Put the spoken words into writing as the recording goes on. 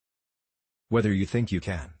Whether you think you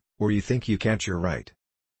can, or you think you can't, you're right.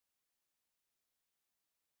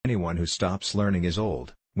 Anyone who stops learning is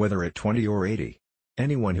old, whether at 20 or 80.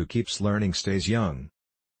 Anyone who keeps learning stays young.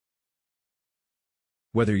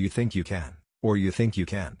 Whether you think you can, or you think you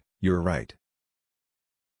can, you're right.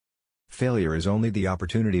 Failure is only the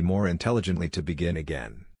opportunity more intelligently to begin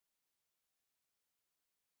again.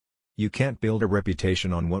 You can't build a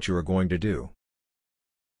reputation on what you are going to do.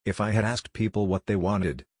 If I had asked people what they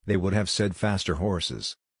wanted, they would have said faster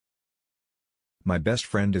horses. My best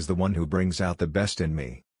friend is the one who brings out the best in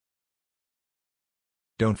me.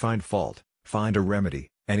 Don't find fault, find a remedy.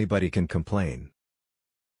 Anybody can complain.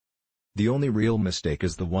 The only real mistake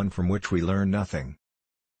is the one from which we learn nothing.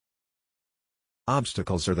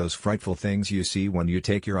 Obstacles are those frightful things you see when you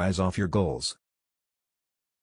take your eyes off your goals.